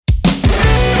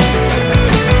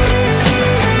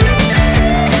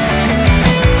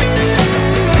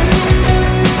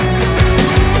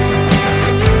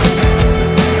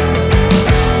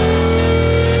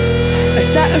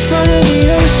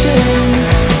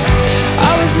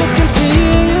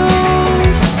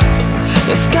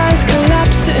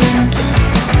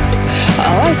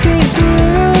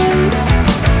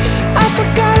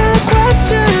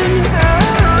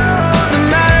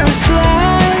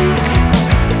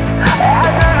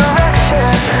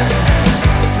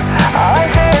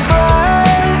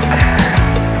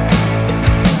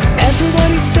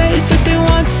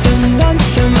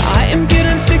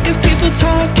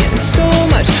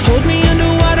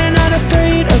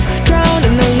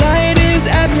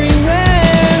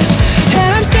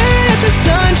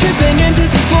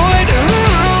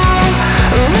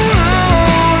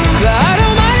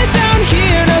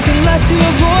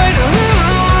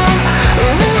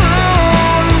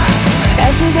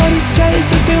says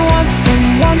that they want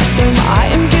some. I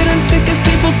am getting sick of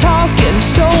people talking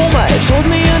so much. Hold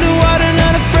me underwater,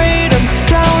 not afraid of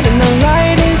drowning. The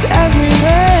light is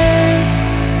everywhere.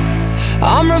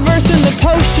 I'm reversing the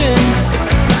potion.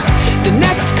 The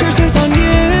next curse is on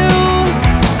you.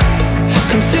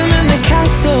 Consuming the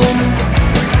castle.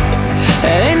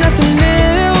 It ain't nothing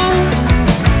new.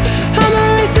 I'm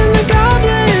erasing the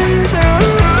goblins.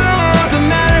 The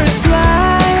matter is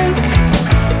slack.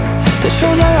 The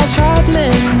shows are all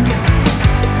traveling.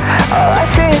 All I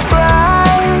see is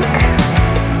black.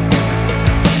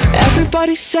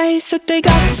 Everybody says that they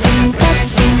got some.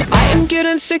 I am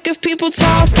getting sick of people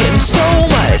talking so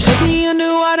much. Hold me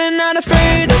underwater, not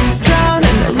afraid of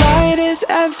drowning. The light is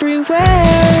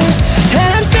everywhere.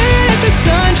 And I'm staring at the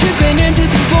sun, tripping into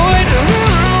the void.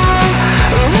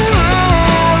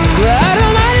 But I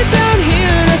don't mind it down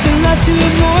here, nothing left to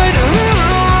avoid.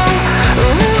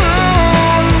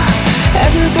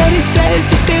 Everybody says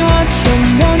that they want some.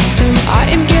 I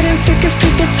am getting sick of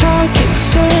people talking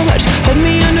so much. Hold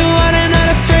me underwater, not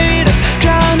afraid of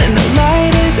drowning. The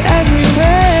light is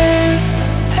everywhere.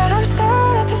 And I'm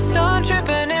staring at the sun,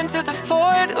 dripping into the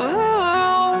void.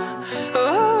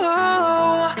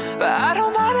 But I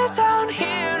don't mind it down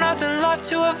here, nothing left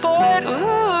to avoid.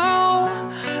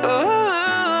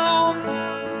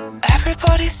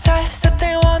 Everybody says that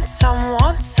they want some.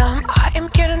 I am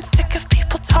getting sick of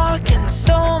people talking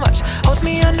so much. Hold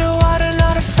me underwater,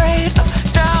 not afraid of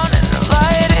drowning. The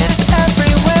light is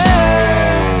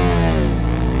everywhere.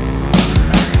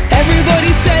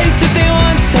 Everybody says that they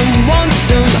want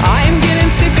some. I am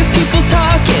getting sick of people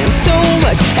talking so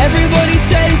much. Everybody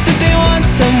says that they want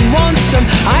some.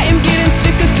 I am getting